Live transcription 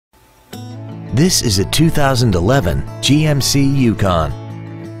This is a 2011 GMC Yukon.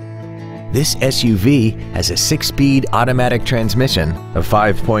 This SUV has a 6-speed automatic transmission, a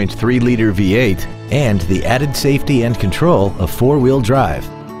 5.3-liter V8, and the added safety and control of 4-wheel drive.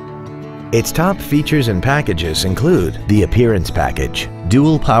 Its top features and packages include the appearance package,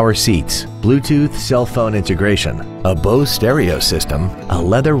 dual power seats, Bluetooth cell phone integration, a Bose stereo system, a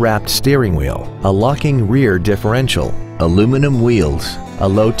leather-wrapped steering wheel, a locking rear differential, aluminum wheels, a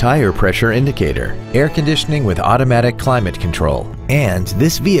low tire pressure indicator, air conditioning with automatic climate control, and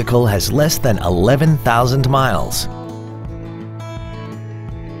this vehicle has less than 11,000 miles.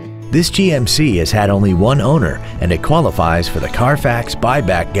 This GMC has had only one owner and it qualifies for the Carfax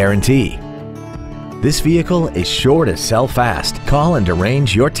buyback guarantee. This vehicle is sure to sell fast. Call and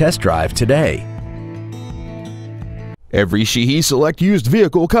arrange your test drive today. Every Sheehy Select used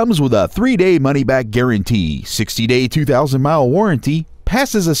vehicle comes with a 3-day money-back guarantee, 60-day 2,000-mile warranty,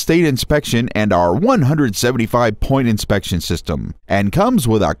 passes a state inspection and our 175-point inspection system, and comes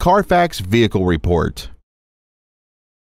with a Carfax vehicle report.